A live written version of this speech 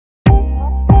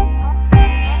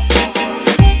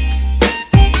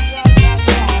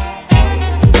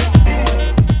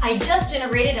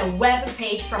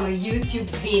page from a YouTube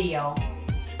video.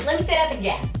 Let me say that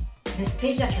again. This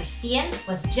page that you're seeing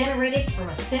was generated from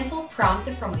a simple prompt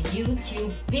from a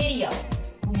YouTube video.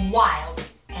 Wild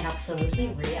and absolutely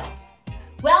real.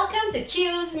 Welcome to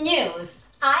Q's News.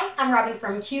 I am Robin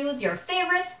from Q's, your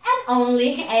favorite and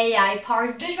only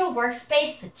AI-powered visual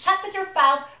workspace to chat with your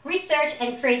files, research,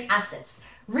 and create assets.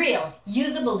 Real,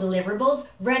 usable deliverables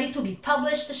ready to be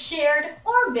published, shared,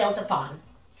 or built upon.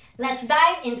 Let's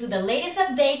dive into the latest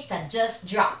updates that just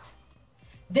dropped.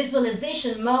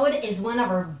 Visualization mode is one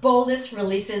of our boldest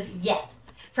releases yet.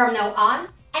 From now on,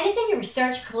 anything you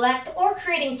research, collect, or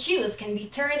create in Q's can be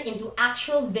turned into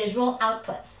actual visual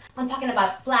outputs. I'm talking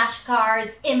about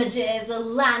flashcards, images,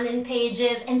 landing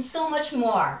pages, and so much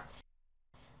more.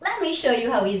 Let me show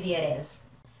you how easy it is.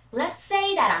 Let's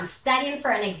say that I'm studying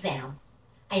for an exam.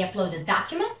 I upload a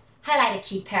document, highlight a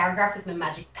key paragraph with my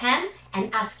magic pen,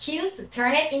 and ask Q's to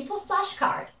turn it into a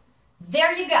flashcard.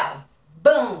 There you go.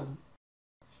 Boom!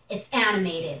 It's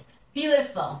animated,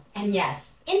 beautiful, and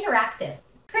yes, interactive.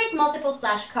 Create multiple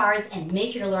flashcards and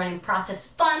make your learning process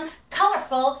fun,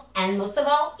 colorful, and most of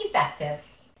all, effective.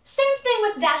 Same thing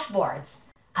with dashboards.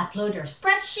 Upload your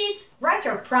spreadsheets, write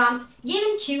your prompt,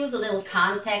 giving Q's a little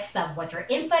context of what your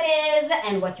input is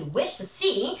and what you wish to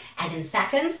see, and in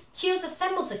seconds, Q's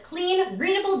assembles a clean,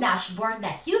 readable dashboard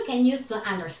that you can use to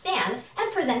understand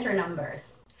and present your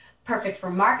numbers. Perfect for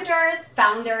marketers,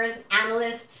 founders,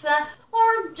 analysts,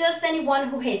 or just anyone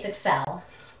who hates Excel.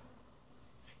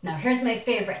 Now here's my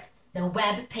favorite, the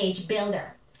web page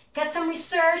builder. Got some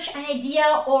research, an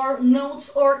idea, or notes,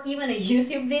 or even a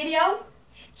YouTube video?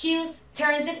 Q's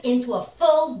turns it into a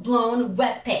full-blown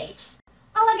web page.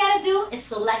 All I gotta do is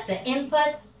select the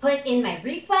input, put in my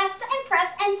request, and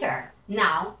press enter.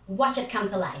 Now, watch it come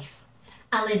to life.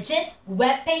 A legit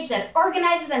web page that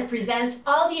organizes and presents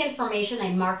all the information I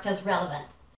marked as relevant.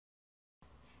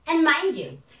 And mind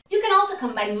you, you can also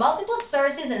combine multiple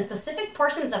sources and specific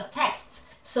portions of texts,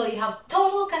 so you have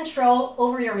total control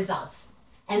over your results.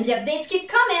 And the updates keep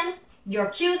coming! Your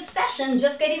Q's session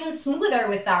just got even smoother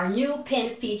with our new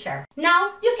pin feature.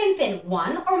 Now, you can pin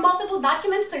one or multiple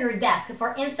documents to your desk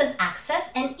for instant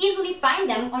access and easily find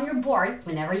them on your board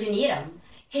whenever you need them.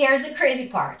 Here's the crazy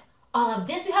part. All of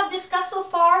this we have discussed so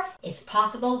far is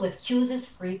possible with Q's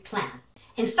free plan.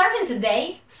 And starting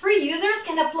today, free users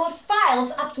can upload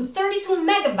files up to 32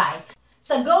 megabytes.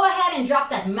 So go ahead and drop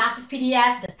that massive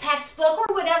PDF, the textbook,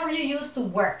 or whatever you use to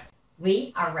work.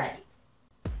 We are ready.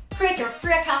 Create your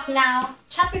free account now,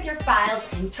 chat with your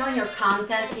files, and turn your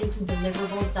content into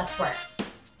deliverables that work.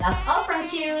 That's all from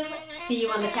Q's. See you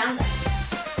on the canvas.